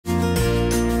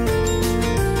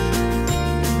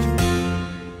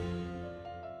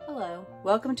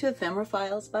Welcome to Ephemera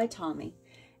Files by Tommy,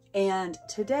 and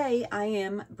today I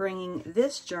am bringing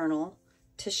this journal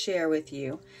to share with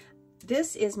you.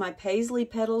 This is my Paisley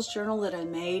Petals journal that I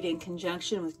made in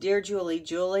conjunction with Dear Julie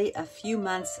Julie a few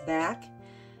months back,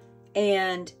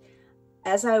 and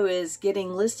as I was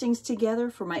getting listings together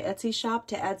for my Etsy shop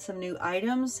to add some new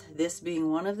items, this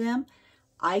being one of them,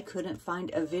 I couldn't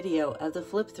find a video of the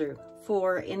flip through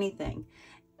for anything,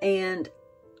 and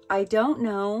I don't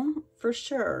know for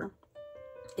sure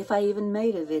if I even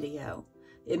made a video.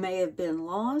 It may have been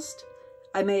lost.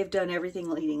 I may have done everything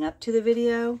leading up to the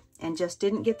video and just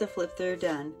didn't get the flip through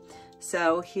done.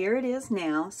 So here it is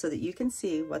now so that you can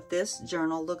see what this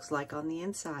journal looks like on the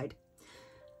inside.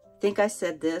 I think I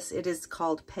said this. It is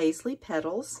called Paisley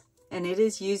Petals, and it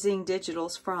is using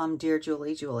digitals from Dear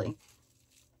Julie Julie.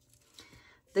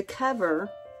 The cover,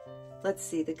 let's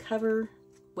see, the cover,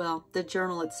 well, the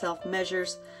journal itself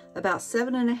measures about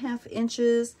 7.5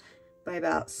 inches by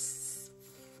about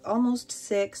almost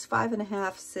 6,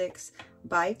 5.5, 6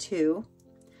 by 2.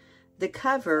 The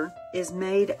cover is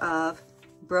made of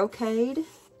brocade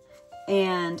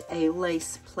and a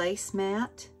lace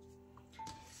placemat,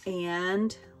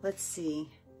 and let's see,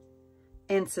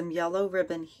 and some yellow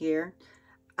ribbon here.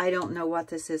 I don't know what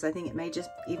this is. I think it may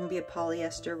just even be a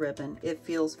polyester ribbon. It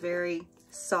feels very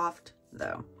soft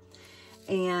though.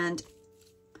 And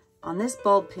on this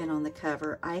bulb pin on the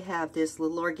cover, I have this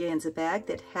little organza bag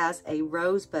that has a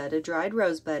rosebud, a dried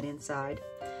rosebud inside,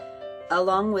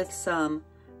 along with some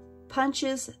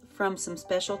punches from some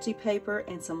specialty paper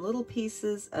and some little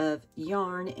pieces of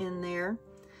yarn in there.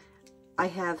 I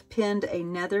have pinned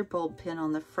another bulb pin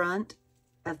on the front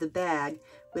of the bag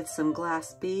with some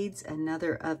glass beads,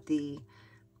 another of the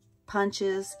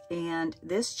punches, and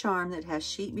this charm that has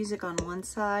sheet music on one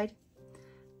side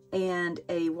and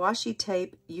a washi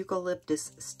tape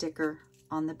eucalyptus sticker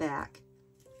on the back.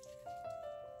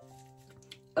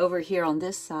 Over here on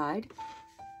this side,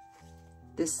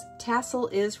 this tassel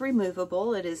is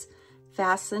removable. It is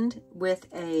fastened with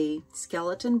a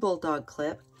skeleton bulldog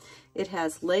clip. It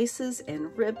has laces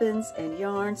and ribbons and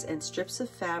yarns and strips of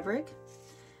fabric.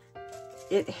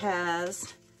 It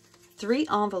has 3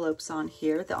 envelopes on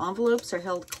here. The envelopes are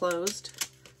held closed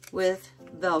with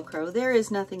Velcro. There is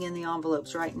nothing in the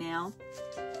envelopes right now,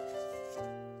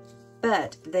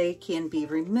 but they can be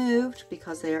removed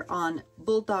because they are on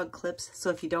bulldog clips. So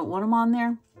if you don't want them on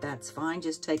there, that's fine.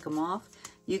 Just take them off.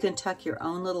 You can tuck your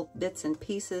own little bits and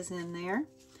pieces in there.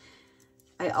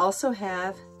 I also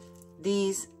have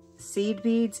these seed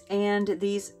beads and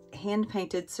these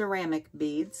hand-painted ceramic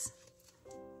beads.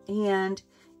 And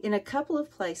in a couple of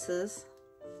places,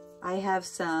 I have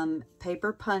some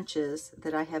paper punches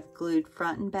that I have glued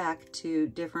front and back to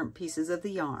different pieces of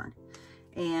the yarn.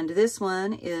 And this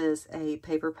one is a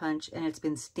paper punch, and it's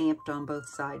been stamped on both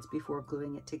sides before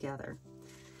gluing it together.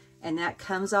 And that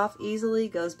comes off easily,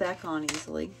 goes back on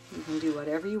easily. You can do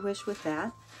whatever you wish with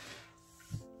that.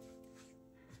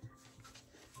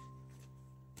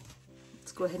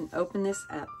 Let's go ahead and open this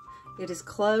up. It is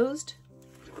closed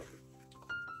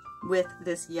with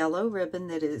this yellow ribbon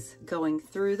that is going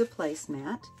through the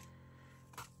placemat,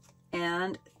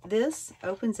 and this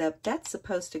opens up. That's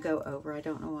supposed to go over. I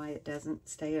don't know why it doesn't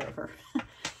stay over.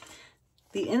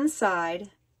 The inside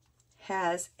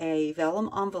has a vellum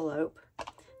envelope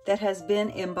that has been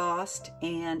embossed,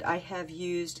 and I have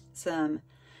used some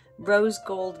rose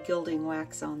gold gilding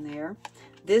wax on there.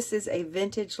 This is a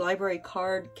vintage library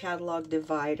card catalog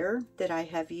divider that I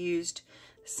have used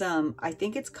some, I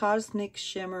think it's Cosmic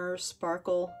Shimmer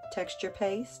Sparkle texture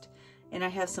paste, and I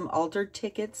have some altered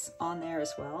tickets on there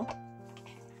as well.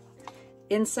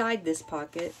 Inside this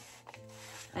pocket,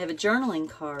 I have a journaling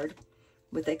card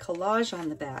with a collage on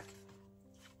the back.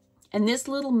 And this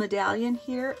little medallion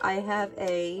here, I have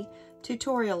a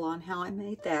tutorial on how I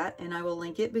made that, and I will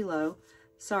link it below.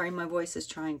 Sorry, my voice is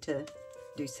trying to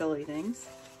do silly things.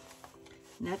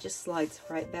 And that just slides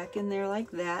right back in there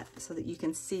like that so that you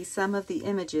can see some of the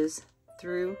images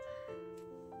through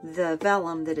the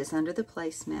vellum that is under the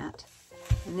placemat.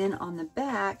 And then on the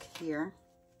back here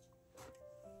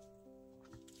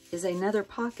is another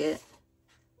pocket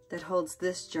that holds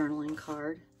this journaling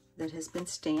card that has been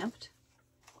stamped.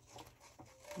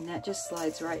 And that just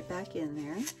slides right back in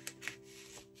there.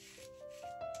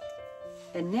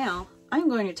 And now I'm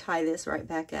going to tie this right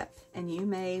back up. And you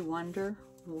may wonder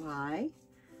why.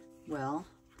 Well,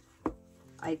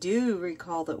 I do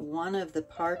recall that one of the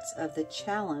parts of the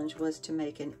challenge was to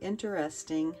make an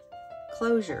interesting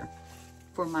closure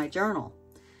for my journal.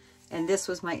 And this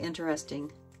was my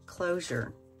interesting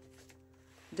closure.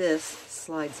 This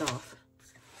slides off.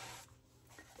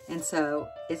 And so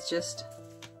it's just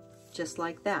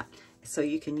like that. So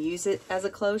you can use it as a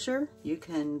closure, you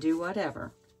can do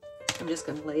whatever. I'm just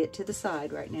going to lay it to the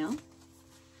side right now.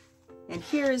 And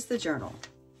here is the journal.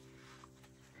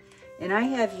 And I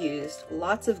have used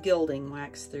lots of gilding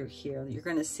wax through here. You're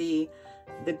going to see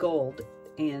the gold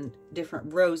and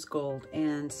different rose gold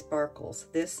and sparkles.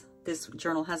 This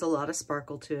journal has a lot of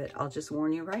sparkle to it. I'll just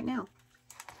warn you right now.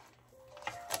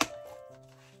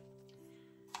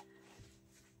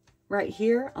 Right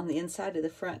here on the inside of the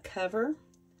front cover,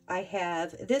 I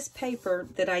have this paper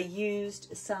that I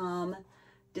used some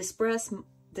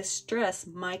Distress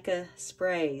Mica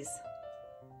spray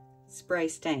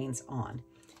stains on.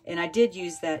 And I did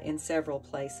use that in several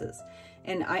places.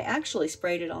 And I actually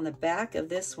sprayed it on the back of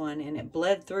this one and it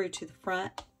bled through to the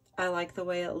front. I like the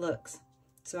way it looks,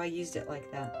 so I used it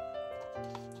like that.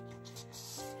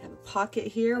 I have a pocket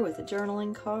here with a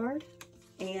journaling card.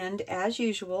 And as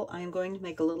usual, I'm going to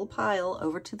make a little pile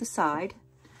over to the side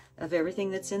of everything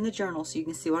that's in the journal so you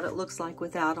can see what it looks like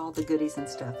without all the goodies and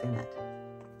stuff in it.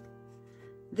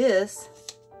 This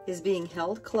is being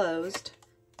held closed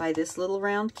by this little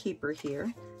round keeper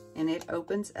here, and it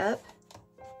opens up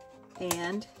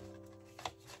and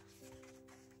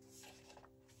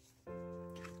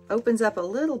opens up a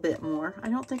little bit more. I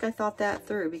don't think I thought that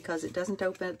through because it doesn't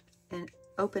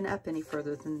open up any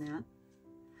further than that.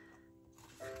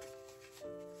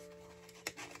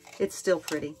 It's still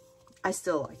pretty. I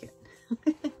still like it.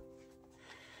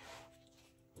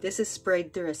 This is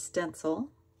sprayed through a stencil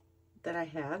that I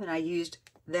have, and I used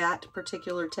that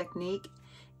particular technique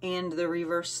and the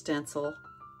reverse stencil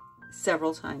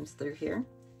several times through here.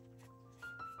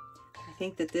 I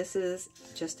think that this is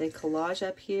just a collage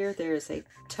up here. There is a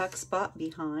tuck spot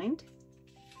behind.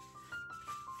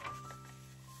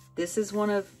 This is one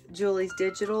of Julie's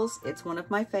digitals. It's one of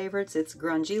my favorites. It's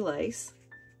Grunge Lace.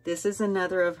 This is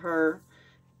another of her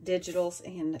digitals,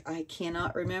 and I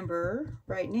cannot remember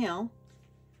right now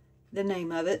the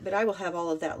name of it, but I will have all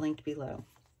of that linked below.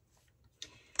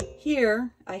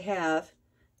 Here I have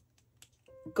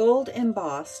gold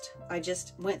embossed. I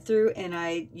just went through and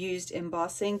I used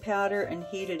embossing powder and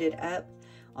heated it up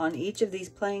on each of these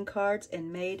playing cards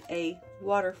and made a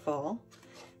waterfall.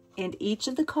 And each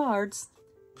of the cards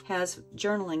has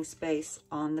journaling space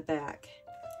on the back.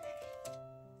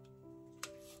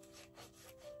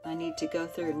 I need to go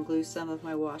through and glue some of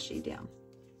my washi down.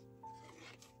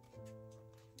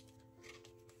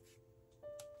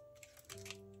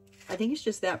 I think it's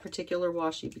just that particular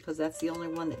washi because that's the only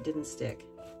one that didn't stick.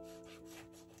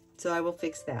 So I will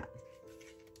fix that.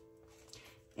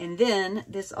 And then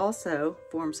this also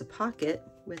forms a pocket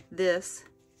with this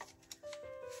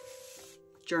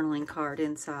journaling card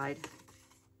inside.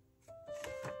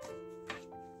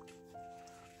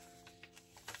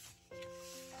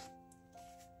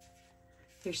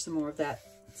 Here's some more of that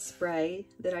spray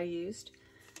that I used.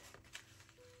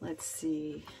 Let's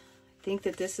see. I think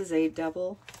that this is a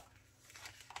double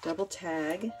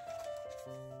tag.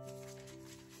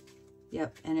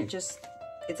 Yep, and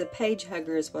it's a page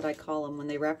hugger is what I call them when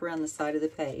they wrap around the side of the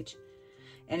page.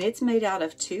 And it's made out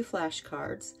of 2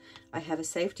 flashcards. I have a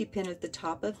safety pin at the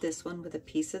top of this one with a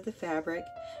piece of the fabric.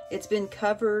 It's been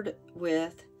covered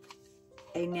with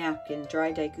a napkin,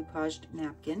 dry decoupaged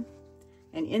napkin.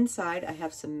 And inside I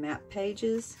have some map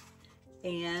pages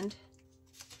and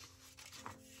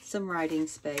some writing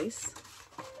space.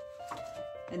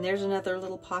 And there's another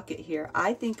little pocket here.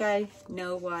 I think I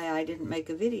know why I didn't make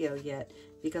a video yet,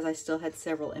 because I still had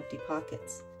several empty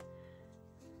pockets.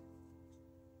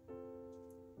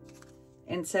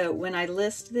 And so when I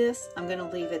list this, I'm going to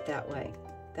leave it that way.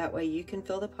 That way you can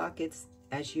fill the pockets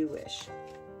as you wish.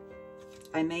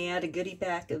 I may add a goodie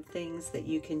bag of things that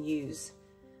you can use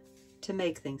to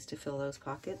make things to fill those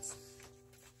pockets.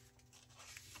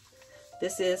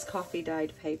 This is coffee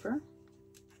dyed paper.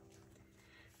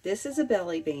 This is a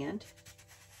belly band.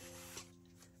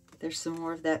 There's some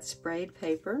more of that sprayed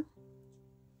paper.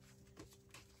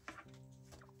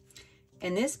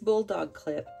 And this bulldog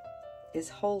clip is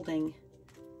holding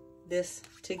this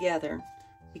together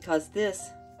because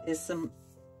this is some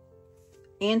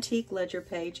antique ledger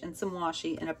page and some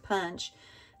washi and a punch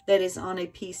that is on a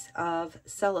piece of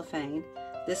cellophane.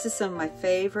 This is some of my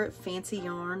favorite fancy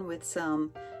yarn with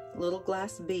some little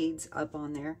glass beads up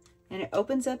on there. And it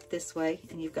opens up this way,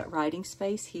 and you've got writing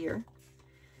space here.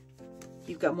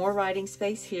 You've got more writing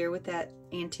space here with that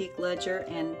antique ledger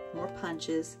and more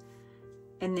punches.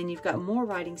 And then you've got more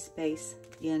writing space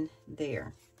in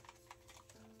there.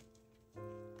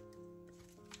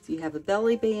 So you have a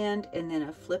belly band and then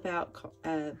a flip out,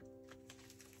 I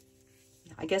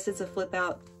guess it's a flip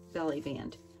out belly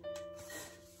band.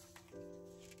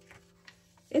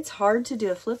 It's hard to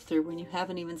do a flip through when you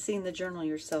haven't even seen the journal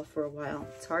yourself for a while.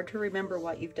 It's hard to remember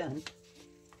what you've done.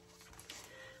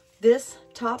 This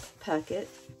top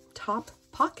tuck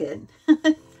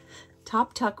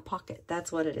pocket,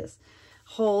 that's what it is,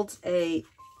 holds a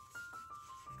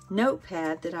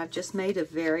notepad that I've just made of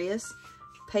various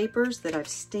papers that I've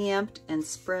stamped and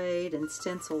sprayed and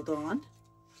stenciled on.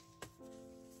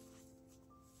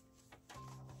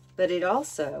 But it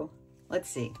also,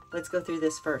 let's go through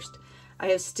this first. I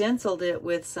have stenciled it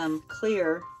with some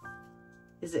clear,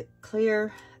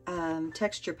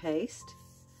 texture paste,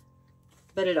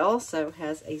 but it also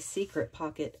has a secret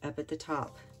pocket up at the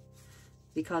top,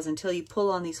 because until you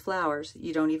pull on these flowers,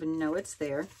 you don't even know it's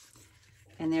there.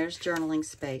 And there's journaling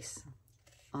space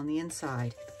on the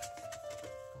inside.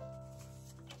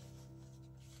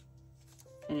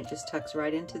 And it just tucks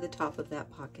right into the top of that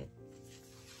pocket.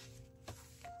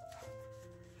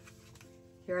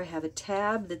 Here I have a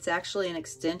tab that's actually an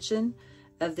extension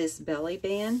of this belly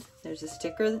band. There's a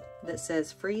sticker that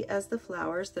says "Free as the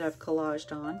Flowers" that I've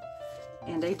collaged on,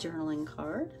 and a journaling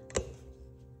card.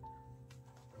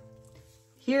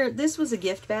 Here, this was a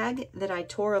gift bag that I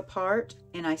tore apart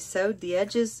and I sewed the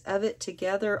edges of it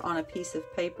together on a piece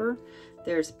of paper.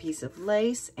 There's a piece of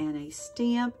lace and a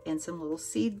stamp and some little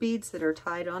seed beads that are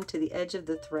tied onto the edge of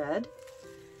the thread.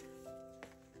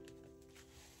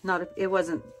 It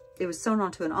was sewn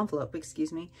onto an envelope,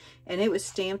 excuse me, and it was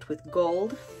stamped with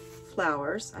gold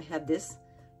flowers. I have this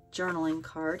journaling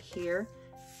card here,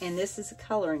 and this is a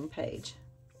coloring page.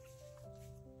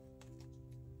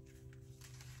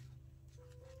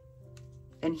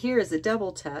 And here is a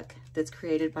double tuck that's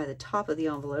created by the top of the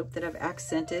envelope that I've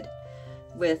accented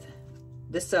with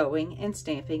the sewing and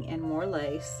stamping and more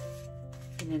lace.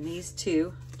 And then these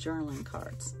two journaling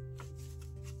cards.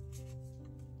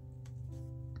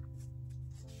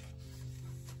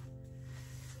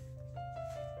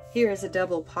 Here is a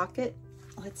double pocket.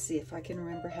 Let's see if I can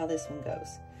remember how this one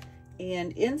goes.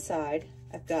 And inside,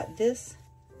 I've got this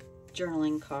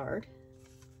journaling card.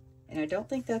 And I don't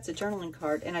think that's a journaling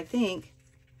card. And I think,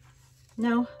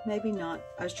 no, maybe not.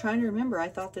 I was trying to remember. I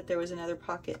thought that there was another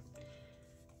pocket.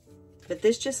 But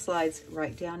this just slides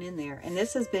right down in there. And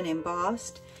this has been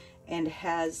embossed and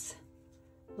has,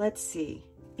 let's see,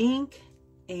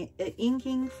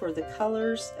 inking for the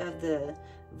colors of the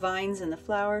vines and the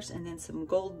flowers, and then some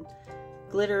gold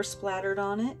glitter splattered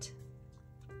on it.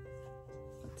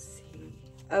 Let's see.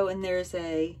 Oh, and there's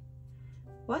a,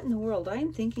 what in the world? I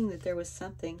am thinking that there was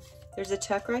something. There's a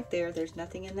tuck right there. There's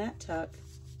nothing in that tuck.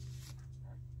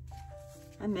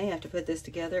 I may have to put this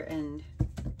together and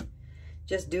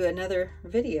just do another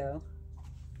video.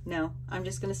 No, I'm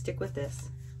just going to stick with this.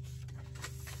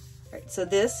 All right, so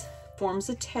this forms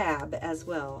a tab as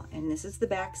well, and this is the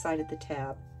back side of the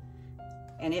tab.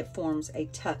 And it forms a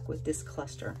tuck with this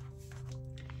cluster.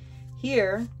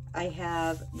 Here I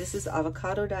have, this is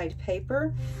avocado dyed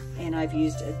paper, and I've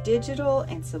used a digital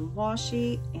and some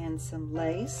washi and some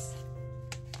lace,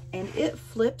 and it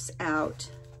flips out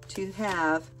to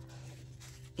have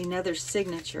another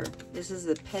signature. This is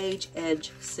the page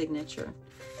edge signature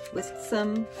with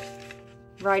some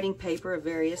writing paper of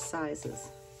various sizes.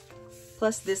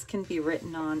 Plus this can be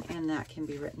written on and that can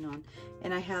be written on.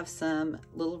 And I have some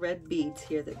little red beads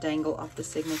here that dangle off the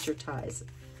signature ties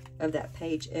of that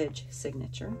page edge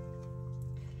signature.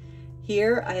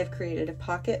 Here I have created a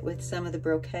pocket with some of the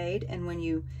brocade, and when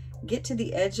you get to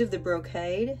the edge of the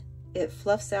brocade, it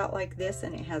fluffs out like this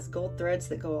and it has gold threads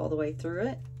that go all the way through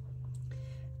it.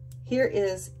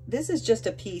 This is just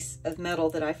a piece of metal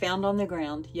that I found on the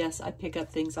ground. Yes, I pick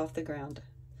up things off the ground.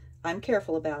 I'm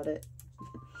careful about it.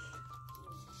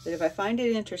 But if I find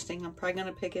it interesting, I'm probably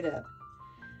going to pick it up.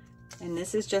 And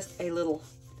this is just a little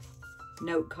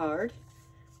note card.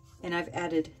 And I've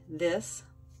added this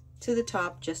to the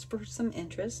top just for some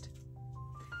interest.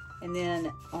 And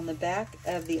then on the back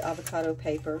of the avocado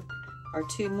paper are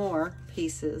two more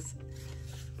pieces.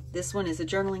 This one is a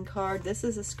journaling card. This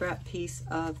is a scrap piece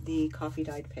of the coffee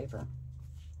dyed paper.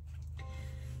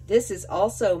 This is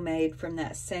also made from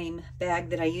that same bag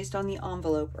that I used on the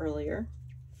envelope earlier.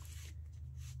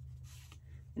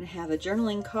 And I have a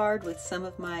journaling card with some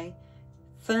of my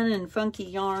fun and funky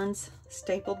yarns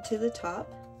stapled to the top.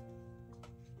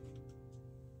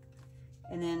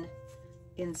 And then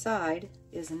inside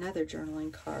is another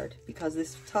journaling card, because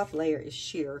this top layer is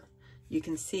sheer. You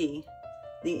can see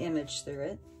the image through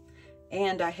it.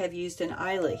 And I have used an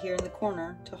eyelet here in the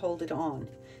corner to hold it on.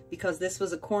 Because this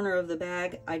was a corner of the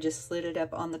bag, I just slid it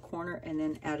up on the corner and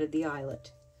then added the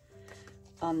eyelet.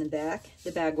 On the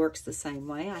bag works the same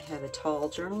way. I have a tall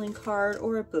journaling card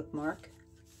or a bookmark.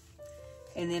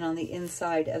 And then on the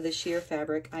inside of the sheer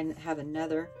fabric, I have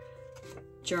another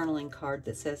journaling card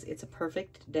that says, "It's a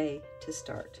perfect day to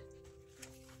start."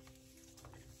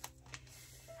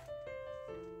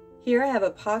 Here I have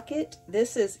a pocket.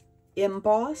 This is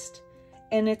embossed,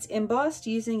 and it's embossed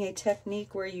using a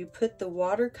technique where you put the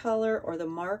watercolor or the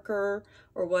marker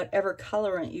or whatever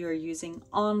colorant you are using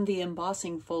on the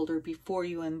embossing folder before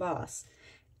you emboss.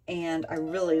 And I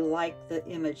really like the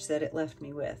image that it left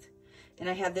me with. And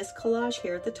I have this collage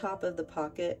here at the top of the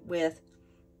pocket with,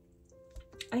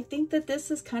 I think that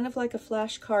this is kind of like a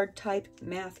flashcard type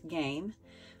math game.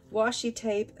 Washi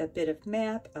tape, a bit of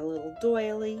map, a little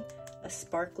doily, a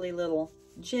sparkly little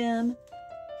gem.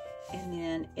 And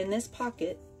then in this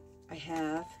pocket, I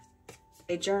have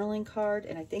a journaling card,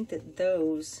 and I think that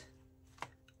those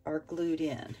are glued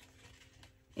in.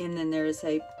 And then there's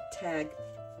a tag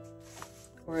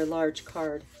or a large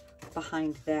card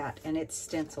behind that, and it's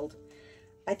stenciled.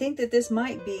 I think that this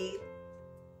might be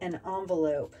an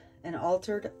envelope, an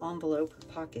altered envelope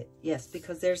pocket. Yes,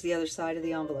 because there's the other side of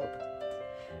the envelope.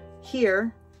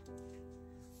 Here,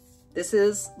 this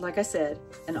is, like I said,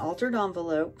 an altered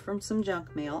envelope from some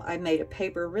junk mail. I made a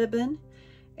paper ribbon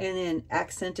and then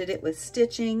accented it with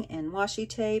stitching and washi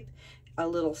tape, a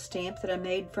little stamp that I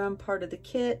made from part of the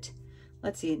kit.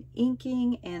 Let's see, an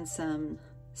inking and some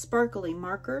sparkly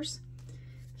markers.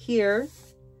 Here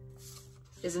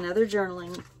is another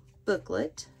journaling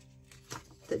booklet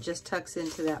that just tucks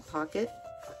into that pocket.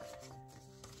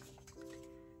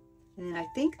 And then I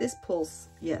think this pulls,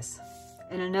 yes,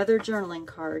 and another journaling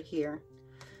card here.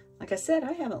 Like I said,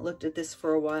 I haven't looked at this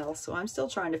for a while, so I'm still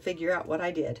trying to figure out what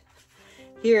I did.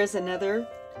 Here's another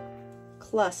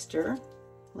cluster.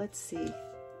 Let's see.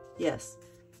 Yes.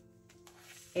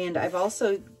 And I've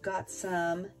also got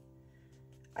some,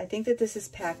 I think that this is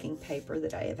packing paper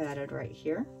that I have added right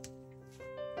here.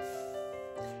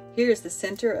 Here's the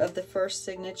center of the first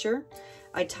signature.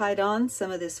 I tied on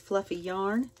some of this fluffy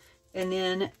yarn and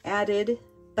then added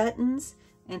buttons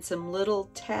and some little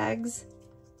tags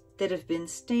that have been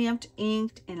stamped,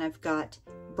 inked, and I've got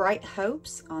Bright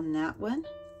Hopes on that one.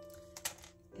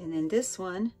 And then this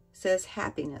one says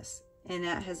Happiness, and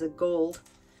that has a gold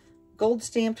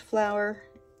stamped flower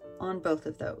on both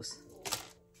of those.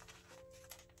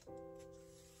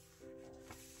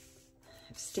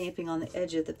 Stamping on the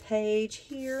edge of the page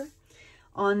here.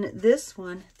 On this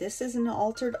one, this is an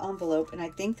altered envelope, and I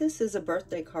think this is a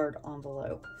birthday card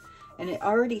envelope. And it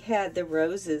already had the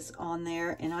roses on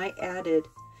there, and I added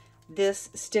this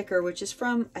sticker, which is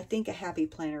from, I think, a Happy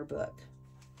Planner book.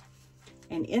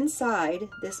 And inside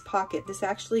this pocket, this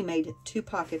actually made two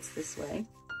pockets this way.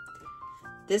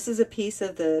 This is a piece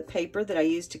of the paper that I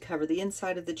used to cover the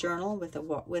inside of the journal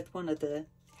with one of the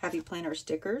Happy Planner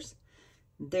stickers.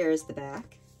 There's the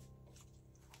back.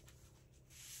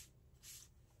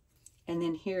 And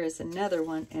then here is another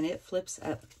one, and it flips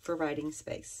up for writing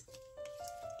space.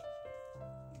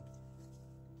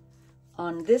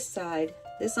 On this side,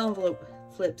 this envelope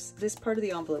flips, this part of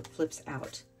the envelope flips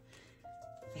out.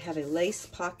 I have a lace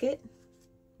pocket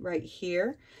right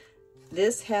here.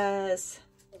 This has,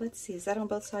 let's see, is that on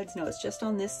both sides? No, it's just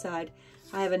on this side.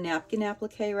 I have a napkin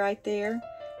applique right there,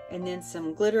 and then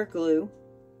some glitter glue,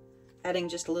 adding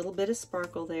just a little bit of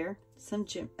sparkle there, some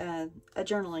a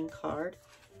journaling card,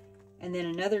 and then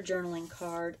another journaling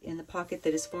card in the pocket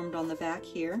that is formed on the back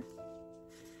here.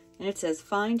 And it says,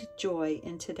 "Find joy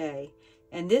in today."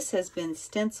 And this has been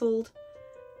stenciled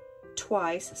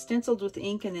twice, stenciled with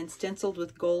ink and then stenciled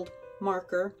with gold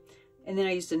marker. And then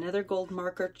I used another gold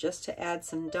marker just to add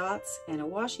some dots and a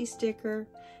washi sticker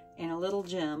and a little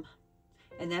gem.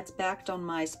 And that's backed on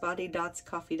my Spotty Dots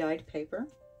coffee dyed paper.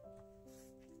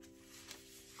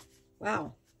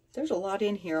 Wow, there's a lot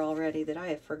in here already that I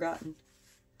have forgotten.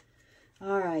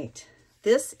 All right,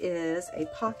 this is a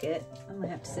pocket. I'm gonna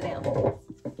have to sit down.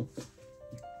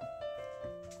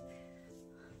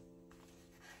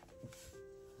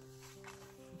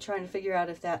 Trying to figure out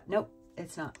if that, nope,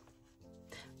 it's not.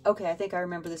 Okay, I think I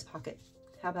remember this pocket.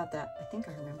 How about that? I think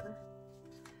I remember.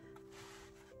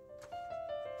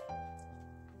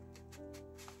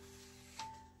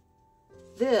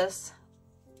 This,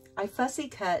 I fussy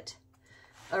cut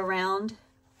around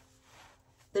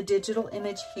the digital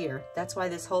image here. That's why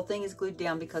this whole thing is glued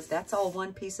down, because that's all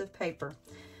one piece of paper.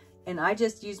 And I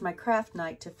just used my craft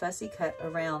knife to fussy cut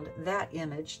around that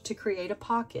image to create a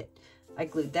pocket. I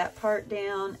glued that part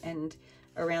down and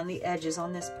around the edges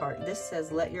on this part. This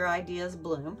says, "Let your ideas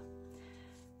bloom."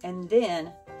 And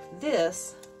then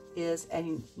this is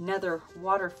another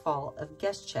waterfall of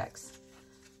guest checks,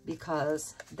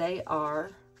 because they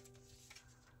are,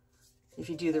 if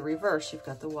you do the reverse, you've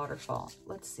got the waterfall.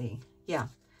 Let's see. Yeah,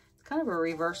 It's kind of a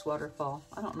reverse waterfall.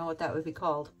 I don't know what that would be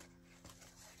called.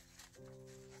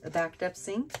 A backed up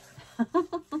sink?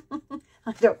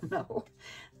 I don't know.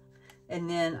 And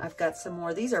then I've got some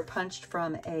more. These are punched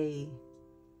from I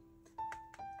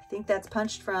think that's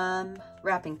punched from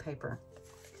wrapping paper.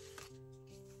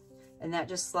 And that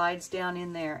just slides down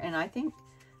in there. And I think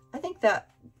that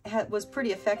was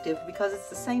pretty effective because it's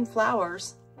the same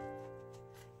flowers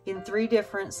in 3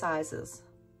 different sizes.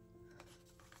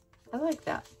 I like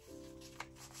that.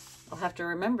 I'll have to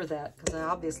remember that because I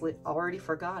obviously already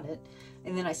forgot it.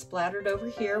 And then I splattered over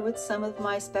here with some of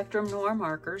my Spectrum Noir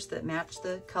markers that match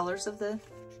the colors of the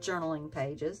journaling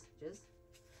pages.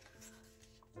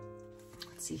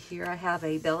 Let's see, here I have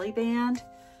a belly band,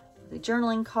 the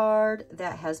journaling card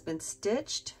that has been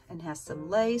stitched and has some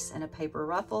lace and a paper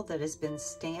ruffle that has been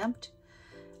stamped.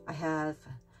 I have,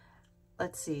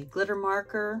 let's see, glitter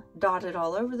marker dotted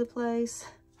all over the place.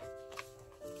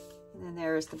 And then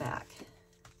there's the back.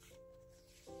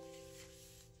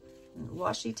 And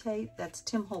washi tape, that's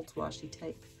Tim Holtz washi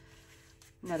tape.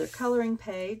 Another coloring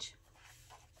page.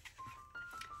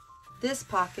 This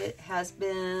pocket has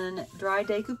been dry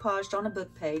decoupaged on a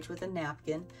book page with a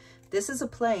napkin. This is a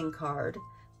playing card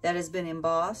that has been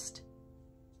embossed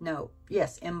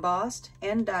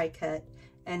and die cut.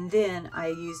 And then I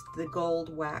used the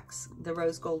gold wax, the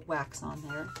rose gold wax on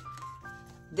there.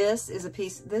 This is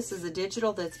a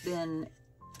digital that's been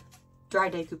dry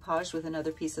decoupaged with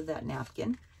another piece of that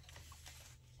napkin.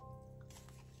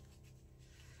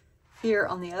 Here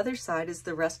on the other side is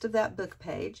the rest of that book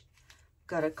page.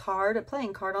 Got a card, a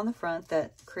playing card on the front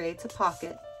that creates a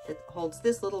pocket. It holds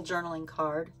this little journaling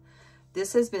card.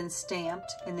 This has been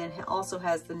stamped and then also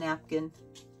has the napkin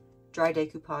dry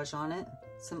decoupage on it.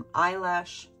 Some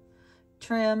eyelash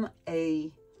trim,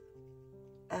 a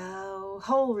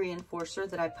hole reinforcer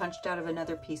that I punched out of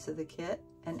another piece of the kit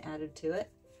and added to it,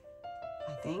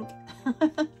 I think.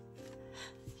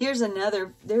 There's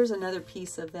another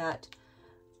piece of that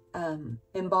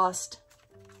embossed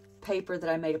paper that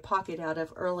I made a pocket out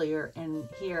of earlier, and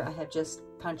here I have just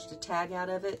punched a tag out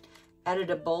of it, added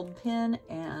a bulb pin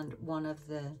and one of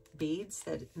the beads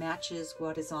that matches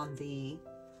what is on the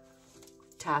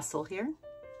tassel here.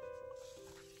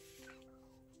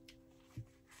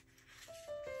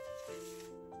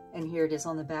 And here it is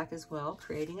on the back as well,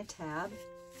 creating a tab.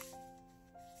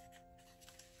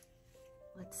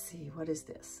 Let's see, what is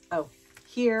this? Oh,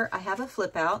 here I have a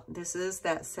flip out. This is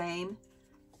that same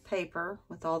paper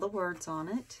with all the words on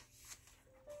it.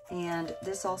 And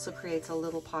this also creates a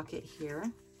little pocket here.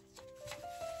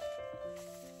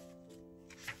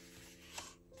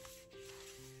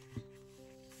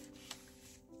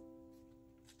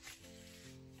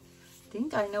 I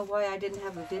think I know why I didn't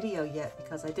have a video yet,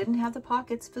 because I didn't have the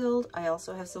pockets filled. I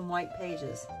also have some white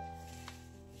pages.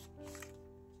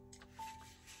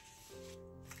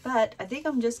 But I think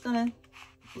I'm just gonna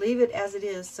leave it as it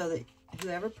is so that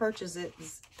whoever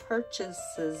purchases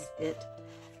it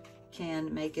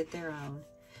can make it their own.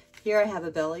 Here I have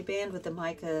a belly band with the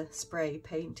mica spray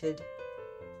painted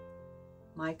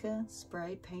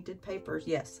paper.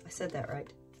 Yes, I said that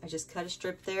right. I just cut a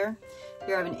strip there.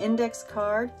 Here I have an index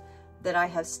card that I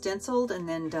have stenciled and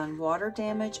then done water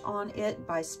damage on it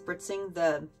by spritzing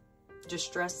the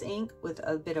distress ink with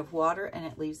a bit of water, and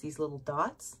it leaves these little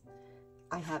dots.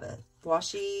 I have a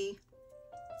washi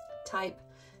type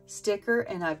sticker,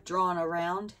 and I've drawn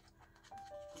around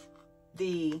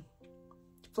the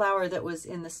flower that was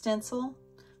in the stencil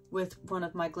with one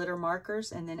of my glitter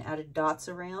markers and then added dots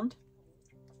around.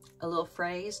 A little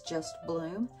phrase, just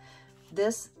bloom.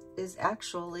 This is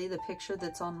actually the picture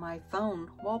that's on my phone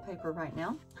wallpaper right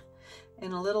now,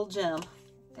 and a little gem,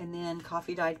 and then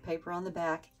coffee dyed paper on the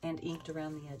back and inked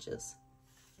around the edges.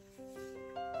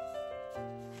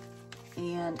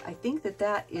 And I think that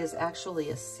that is actually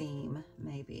a seam,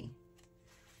 maybe,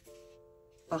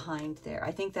 behind there.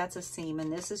 I think that's a seam,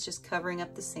 and this is just covering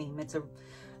up the seam. It's a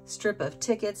strip of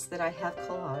tickets that I have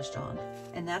collaged on,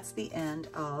 and that's the end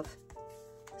of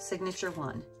Signature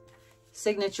 1.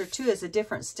 Signature 2 is a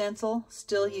different stencil,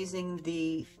 still using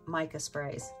the mica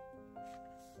sprays.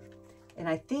 And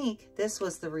I think this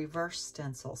was the reverse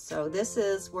stencil. So this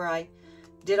is where I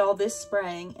did all this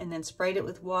spraying and then sprayed it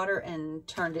with water and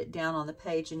turned it down on the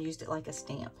page and used it like a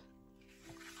stamp.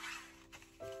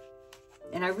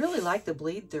 And I really like the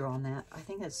bleed through on that. I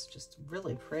think it's just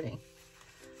really pretty.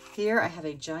 Here I have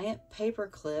a giant paper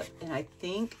clip, and I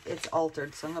think it's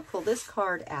altered. So I'm gonna pull this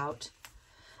card out.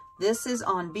 This is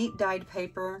on beat dyed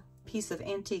paper, piece of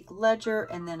antique ledger,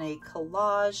 and then a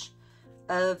collage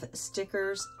of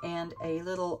stickers and a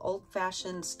little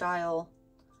old-fashioned style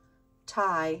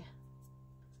tie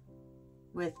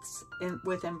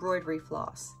with embroidery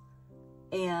floss.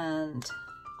 And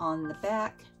on the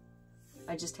back,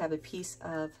 I just have a piece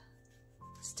of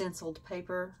stenciled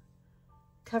paper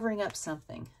covering up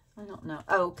something. I don't know.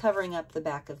 Oh, covering up the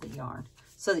back of the yarn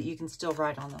so that you can still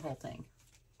write on the whole thing.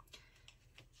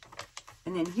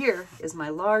 And then here is my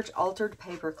large altered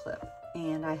paper clip.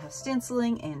 And I have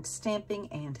stenciling and stamping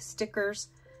and stickers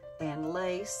and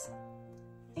lace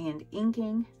and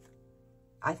inking.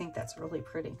 I think that's really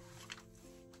pretty.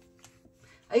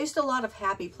 I used a lot of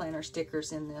Happy Planner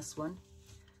stickers in this one.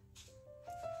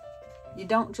 You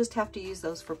don't just have to use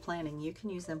those for planning. You can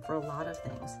use them for a lot of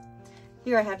things.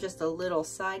 Here I have just a little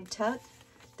side tuck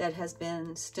that has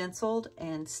been stenciled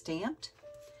and stamped.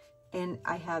 And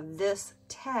I have this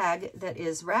tag that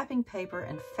is wrapping paper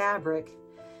and fabric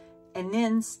and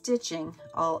then stitching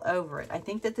all over it. I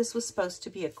think that this was supposed to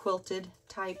be a quilted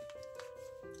type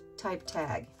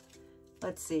tag.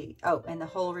 Let's see. Oh, and the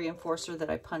hole reinforcer that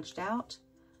I punched out,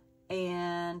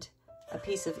 and a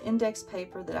piece of index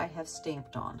paper that I have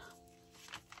stamped on.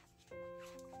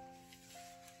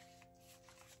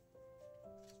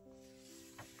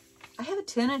 I have a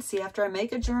tendency after I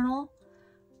make a journal,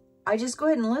 I just go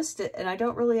ahead and list it and I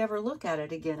don't really ever look at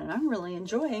it again, and I'm really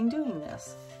enjoying doing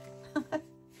this.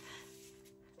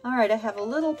 All right, I have a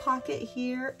little pocket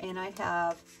here, and I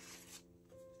have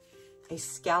a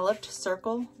scalloped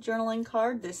circle journaling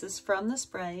card. This is from the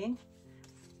spraying,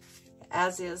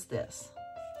 as is this.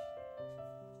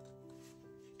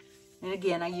 And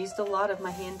again, I used a lot of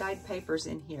my hand-dyed papers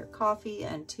in here. Coffee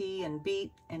and tea and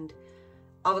beet and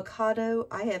avocado.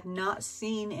 I have not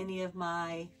seen any of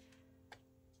my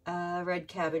red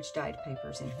cabbage dyed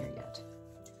papers in here yet.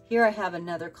 Here I have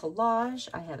another collage.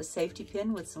 I have a safety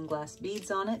pin with some glass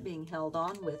beads on it being held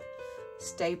on with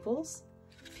staples,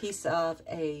 piece of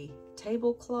a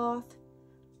tablecloth,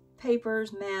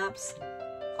 papers, maps,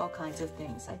 all kinds of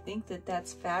things. I think that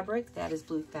that's fabric. That is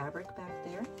blue fabric back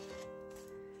there.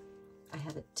 I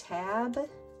have a tab,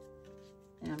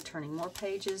 and I'm turning more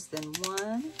pages than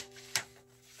one.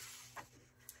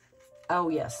 Oh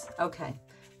yes, okay.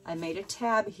 I made a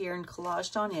tab here and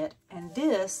collaged on it, and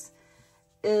this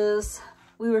is,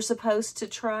 we were supposed to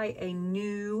try a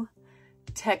new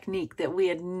technique that we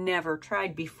had never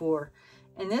tried before.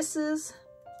 And this is,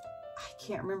 I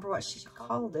can't remember what she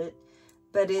called it,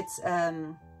 but it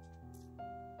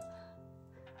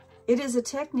is a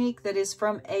technique that is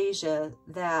from Asia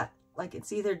that, like,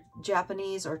 it's either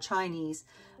Japanese or Chinese,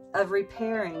 of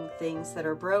repairing things that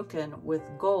are broken with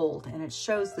gold, and it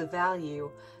shows the value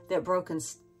that broken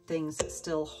things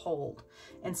still hold.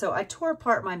 And so I tore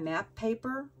apart my map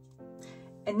paper,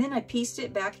 and then I pieced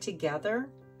it back together,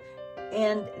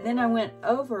 and then I went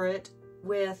over it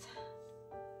with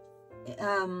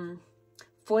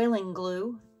foiling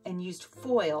glue and used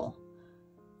foil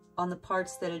on the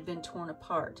parts that had been torn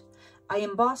apart. I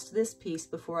embossed this piece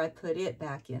before I put it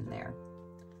back in there.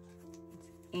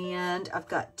 And I've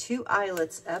got two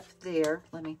eyelets up there.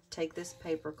 Let me take this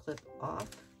paper clip off,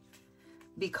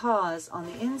 because on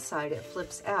the inside it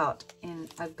flips out,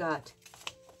 and I've got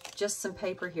just some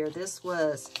paper here. This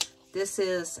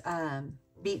is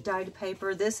beet dyed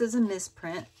paper. This is a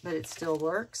misprint, but it still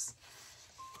works.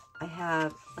 I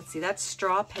have, let's see, that's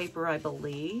straw paper, I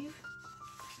believe.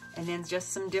 And then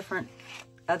just some different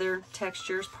other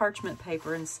textures, parchment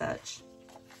paper and such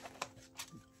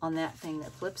on that thing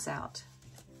that flips out.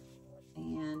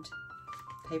 And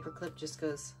paper clip just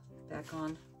goes back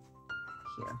on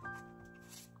here.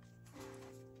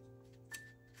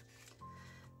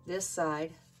 This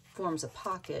side forms a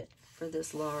pocket for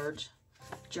this large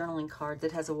journaling card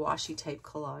that has a washi tape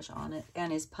collage on it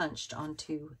and is punched on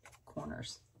two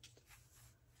corners.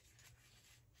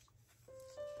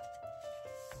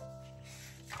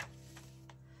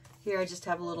 Here I just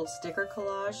have a little sticker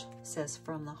collage. It says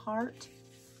 "From the Heart."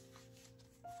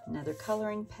 Another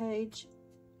coloring page.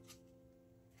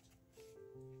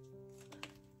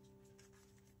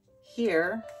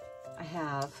 Here I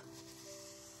have,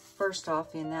 first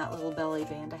off, in that little belly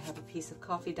band, I have a piece of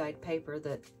coffee dyed paper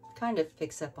that kind of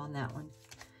picks up on that one.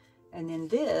 And then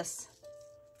this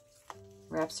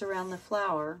wraps around the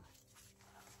flower,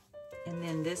 and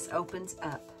then this opens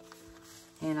up.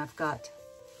 And I've got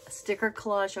a sticker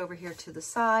collage over here to the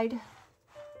side.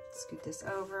 Scoot this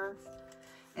over.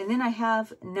 And then I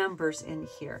have numbers in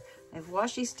here. I have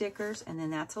washi stickers, and then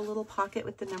that's a little pocket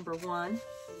with the number 1.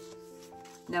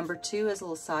 Number 2 is a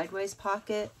little sideways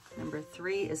pocket. Number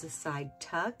 3 is a side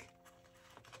tuck.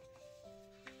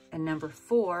 And number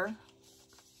 4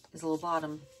 is a little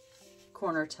bottom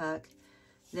corner tuck.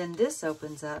 Then this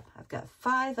opens up. I've got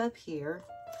 5 up here.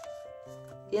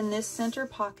 In this center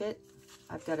pocket,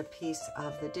 I've got a piece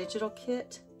of the digital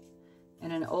kit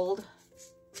and an old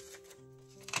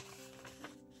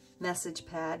message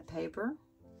pad paper.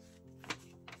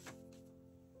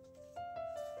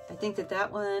 I think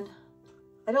that one,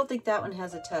 I don't think that one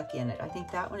has a tuck in it. I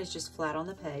think that one is just flat on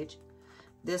the page.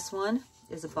 This one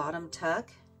is a bottom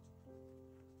tuck.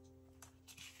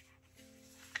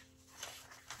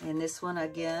 And this one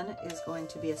again is going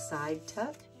to be a side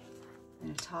tuck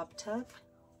and a top tuck.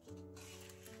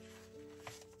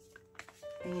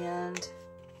 And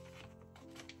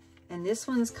this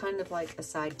one's kind of like a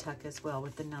side tuck as well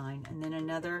with the 9. And then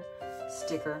another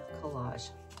sticker collage.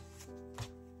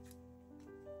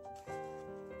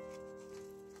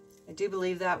 I do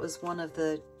believe that was one of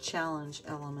the challenge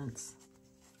elements.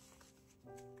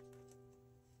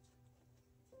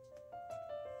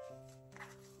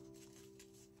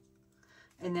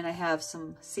 And then I have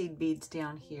some seed beads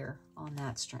down here on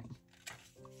that string.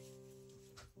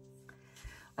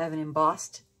 I have an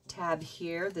embossed tab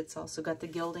here that's also got the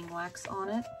gilding wax on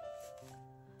it.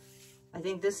 I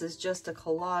think this is just a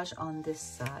collage on this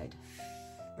side,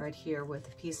 right here, with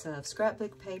a piece of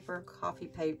scrapbook paper,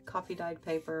 coffee dyed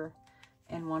paper,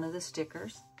 and one of the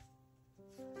stickers.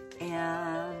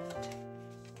 And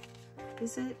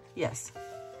is it? Yes.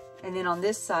 And then on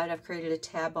this side, I've created a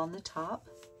tab on the top,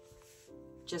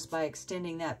 just by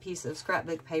extending that piece of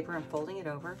scrapbook paper and folding it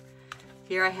over.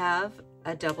 Here I have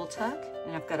a double tuck,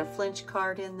 and I've got a flinch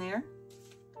card in there,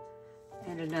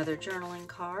 and another journaling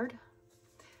card.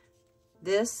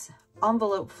 This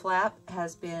envelope flap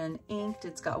has been inked.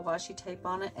 It's got washi tape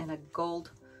on it and a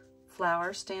gold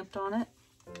flower stamped on it.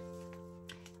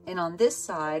 And on this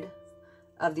side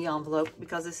of the envelope,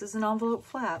 because this is an envelope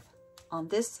flap, on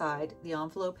this side, the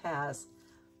envelope has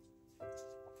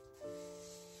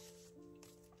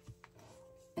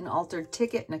an altered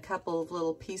ticket and a couple of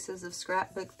little pieces of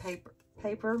scrapbook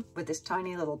paper with this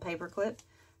tiny little paper clip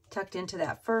tucked into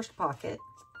that first pocket.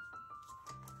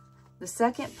 The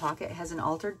second pocket has an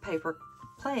altered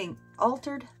playing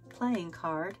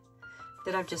card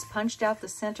that I've just punched out the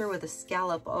center with a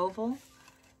scallop oval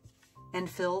and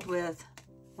filled with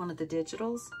one of the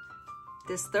digitals.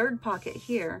 This third pocket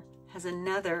here has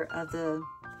another of the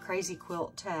Crazy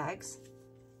Quilt tags.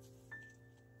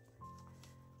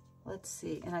 Let's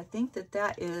see, and I think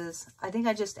that is, I think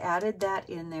I just added that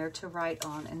in there to write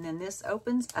on, and then this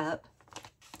opens up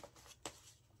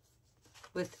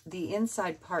with the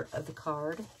inside part of the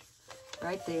card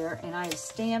right there, and I have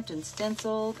stamped and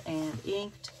stenciled and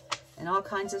inked and all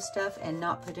kinds of stuff and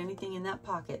not put anything in that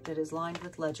pocket that is lined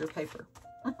with ledger paper.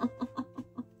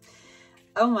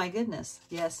 Oh my goodness,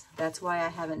 yes, that's why I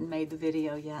haven't made the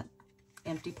video yet.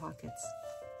 Empty pockets.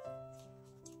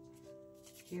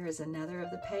 Here is another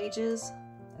of the pages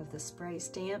of the spray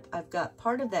stamp. I've got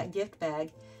part of that gift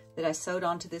bag that I sewed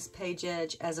onto this page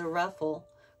edge as a ruffle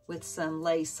with some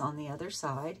lace on the other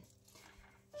side.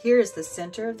 Here is the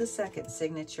center of the second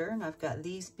signature, and I've got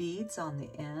these beads on the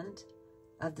end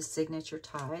of the signature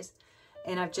ties.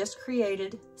 And I've just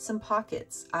created some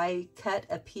pockets. I cut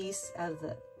a piece of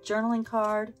the journaling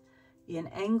card in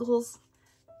angles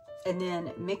and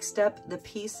then mixed up the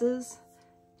pieces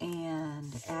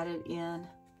and added in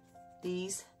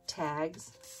these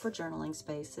tags for journaling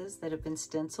spaces that have been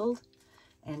stenciled,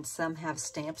 and some have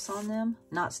stamps on them,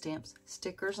 not stamps,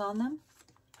 stickers on them.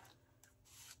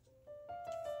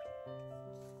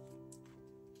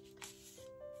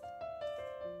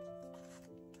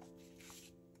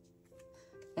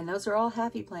 And those are all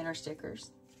Happy Planner stickers.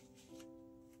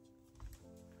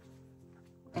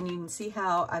 And you can see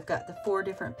how I've got the 4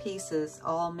 different pieces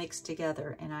all mixed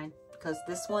together, and because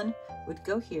this one would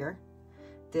go here,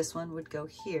 this one would go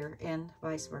here, and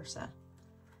vice versa.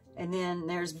 And then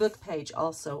there's book page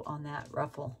also on that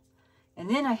ruffle. And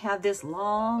then I have this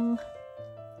long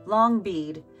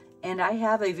bead, and I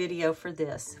have a video for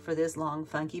this long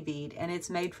funky bead, and it's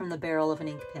made from the barrel of an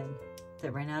ink pen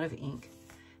that ran out of ink.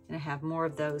 And I have more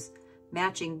of those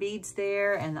matching beads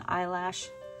there, and the eyelash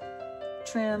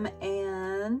trim,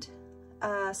 and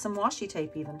some washi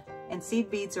tape even. And seed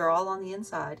beads are all on the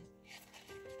inside.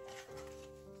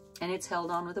 And it's held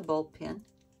on with a bulb pin.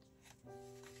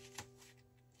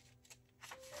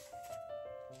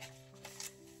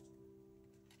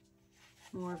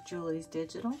 More of Julie's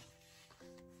digital.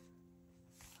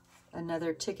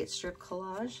 Another ticket strip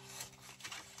collage.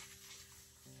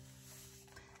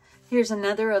 Here's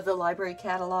another of the library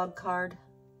catalog card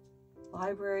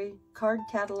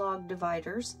catalog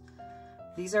dividers.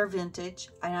 These are vintage,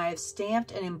 and I have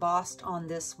stamped and embossed on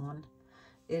this one.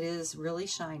 It is really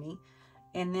shiny.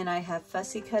 And then I have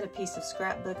fussy cut a piece of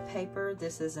scrapbook paper.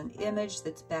 This is an image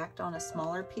that's backed on a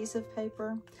smaller piece of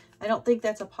paper. I don't think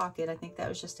that's a pocket. I think that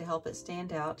was just to help it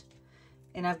stand out.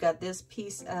 And I've got this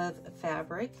piece of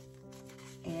fabric.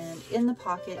 And in the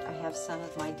pocket, I have some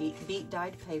of my beat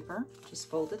dyed paper, just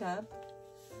folded up.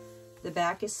 The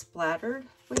back is splattered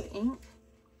with ink.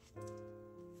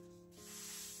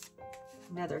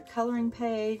 Another coloring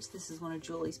page. This is one of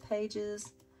Julie's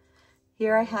pages.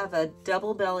 Here I have a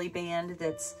double belly band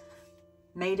that's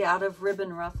made out of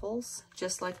ribbon ruffles,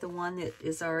 just like the one that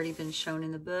has already been shown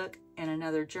in the book, and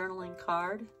another journaling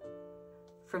card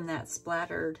from that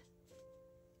splattered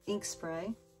ink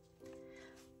spray.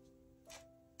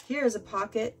 Here is a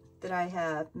pocket that I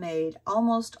have made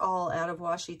almost all out of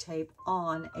washi tape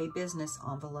on a business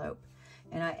envelope.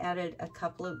 And I added a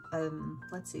couple of,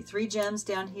 3 gems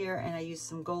down here, and I used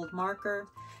some gold marker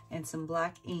and some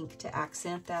black ink to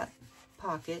accent that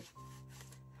pocket.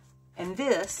 And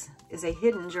this is a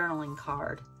hidden journaling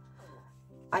card.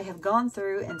 I have gone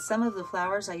through, and some of the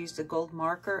flowers I used a gold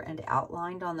marker and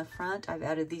outlined on the front. I've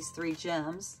added these 3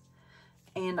 gems.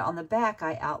 And on the back,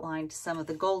 I outlined some of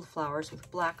the gold flowers with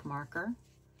black marker.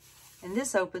 And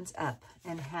this opens up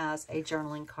and has a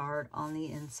journaling card on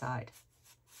the inside.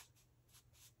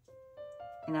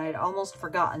 And I had almost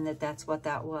forgotten that that's what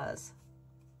that was,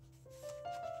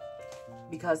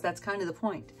 because that's kind of the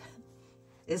point,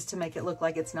 is to make it look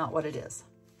like it's not what it is.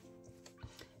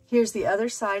 Here's the other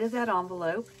side of that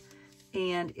envelope,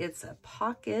 and it's a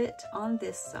pocket on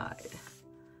this side.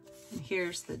 And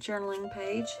here's the journaling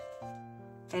page,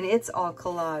 and it's all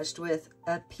collaged with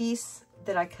a piece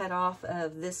that I cut off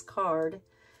of this card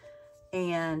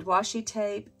and washi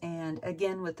tape, and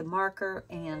again with the marker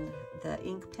and the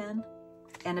ink pen,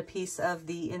 and a piece of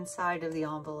the inside of the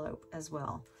envelope as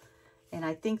well. And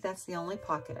I think that's the only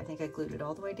pocket. I think I glued it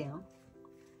all the way down.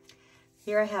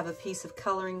 Here I have a piece of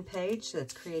coloring page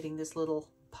that's creating this little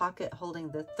pocket holding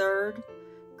the 3rd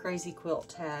Crazy Quilt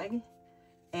tag,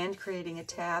 and creating a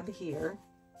tab here,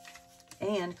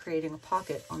 and creating a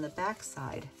pocket on the back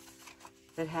side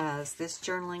that has this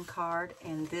journaling card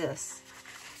and this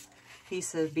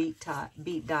piece of beat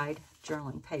dyed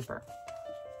journaling paper.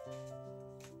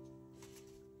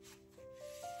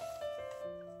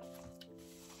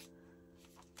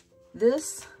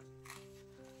 This,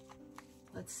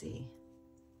 let's see,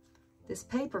 this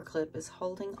paper clip is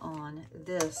holding on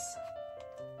this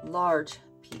large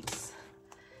piece.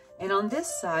 And on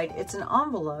this side, it's an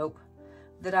envelope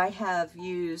that I have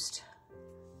used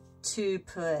to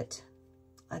put,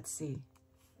 let's see,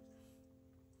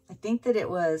 I think that it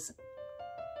was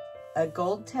a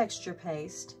gold texture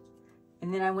paste.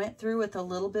 And then I went through with a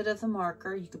little bit of the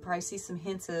marker. You could probably see some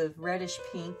hints of reddish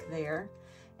pink there.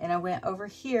 And I went over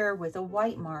here with a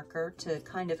white marker to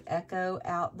kind of echo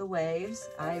out the waves.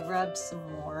 I rubbed some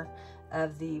more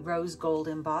of the rose gold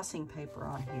embossing paper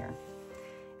on here.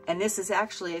 And this is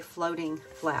actually a floating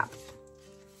flap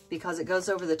because it goes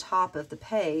over the top of the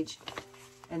page,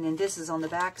 and then this is on the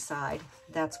back side.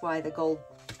 That's why the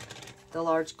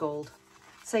large gold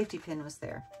safety pin was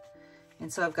there.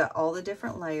 And so I've got all the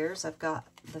different layers. I've got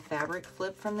the fabric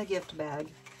flip from the gift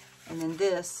bag, and then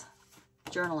this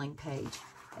journaling page.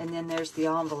 And then there's the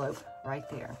envelope right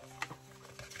there.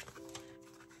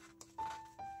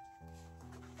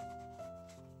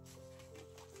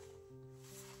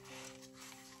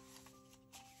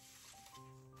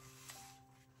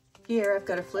 Here I've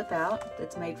got a flip out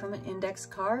that's made from an index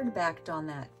card backed on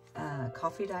that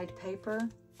coffee dyed paper.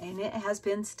 And it has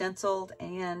been stenciled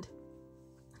and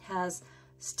has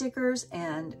stickers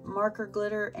and marker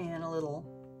glitter and a little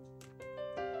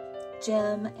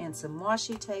gem and some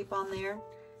washi tape on there.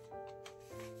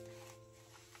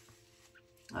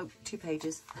 Oh, 2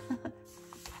 pages.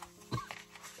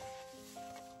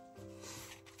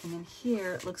 And then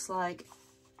here it looks like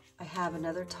I have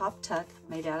another top tuck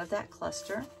made out of that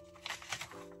cluster.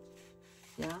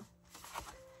 Yeah.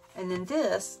 And then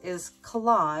this is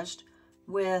collaged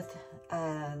with,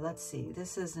 let's see,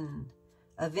 this is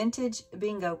a vintage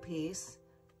bingo piece,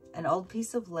 an old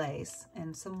piece of lace,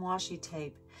 and some washi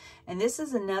tape. And this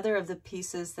is another of the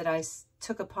pieces that I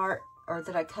took apart, or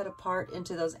that I cut apart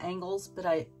into those angles, but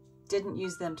I didn't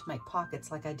use them to make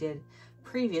pockets like I did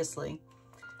previously.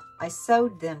 I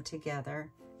sewed them together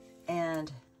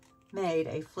and made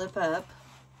a flip up.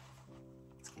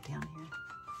 Let's get down here.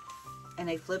 And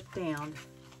a flip down,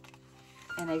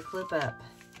 and a flip up,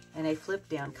 and a flip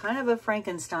down. Kind of a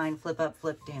Frankenstein flip up,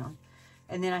 flip down.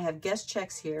 And then I have guest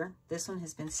checks here. This one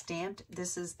has been stamped.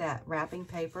 This is that wrapping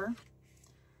paper.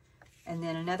 And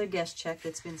then another guest check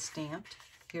that's been stamped.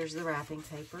 Here's the wrapping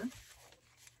paper.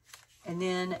 And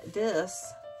then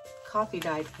this coffee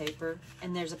dyed paper,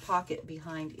 and there's a pocket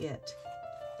behind it.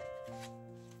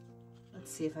 Let's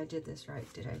see if I did this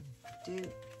right. Did I do.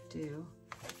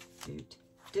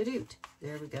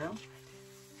 There we go.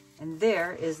 And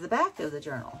there is the back of the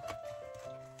journal.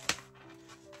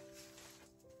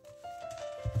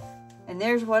 And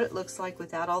there's what it looks like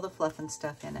without all the fluff and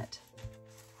stuff in it.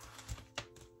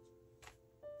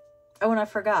 Oh, and I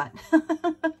forgot.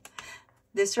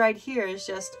 This right here is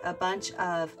just a bunch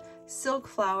of silk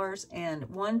flowers and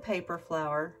one paper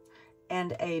flower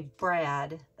and a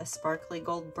brad, a sparkly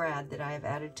gold brad that I have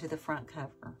added to the front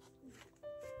cover.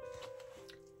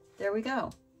 There we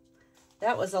go.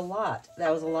 That was a lot.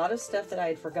 That was a lot of stuff that I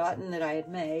had forgotten that I had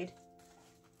made.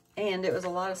 And it was a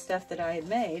lot of stuff that I had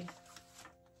made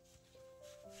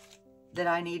that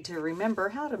I need to remember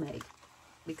how to make,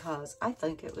 because I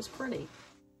think it was pretty.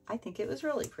 I think it was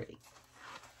really pretty.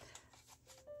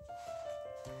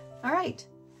 All right.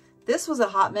 This was a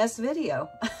hot mess video.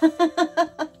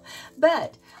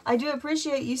 But I do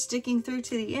appreciate you sticking through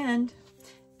to the end.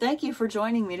 Thank you for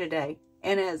joining me today.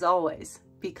 And as always,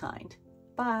 be kind.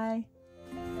 Bye.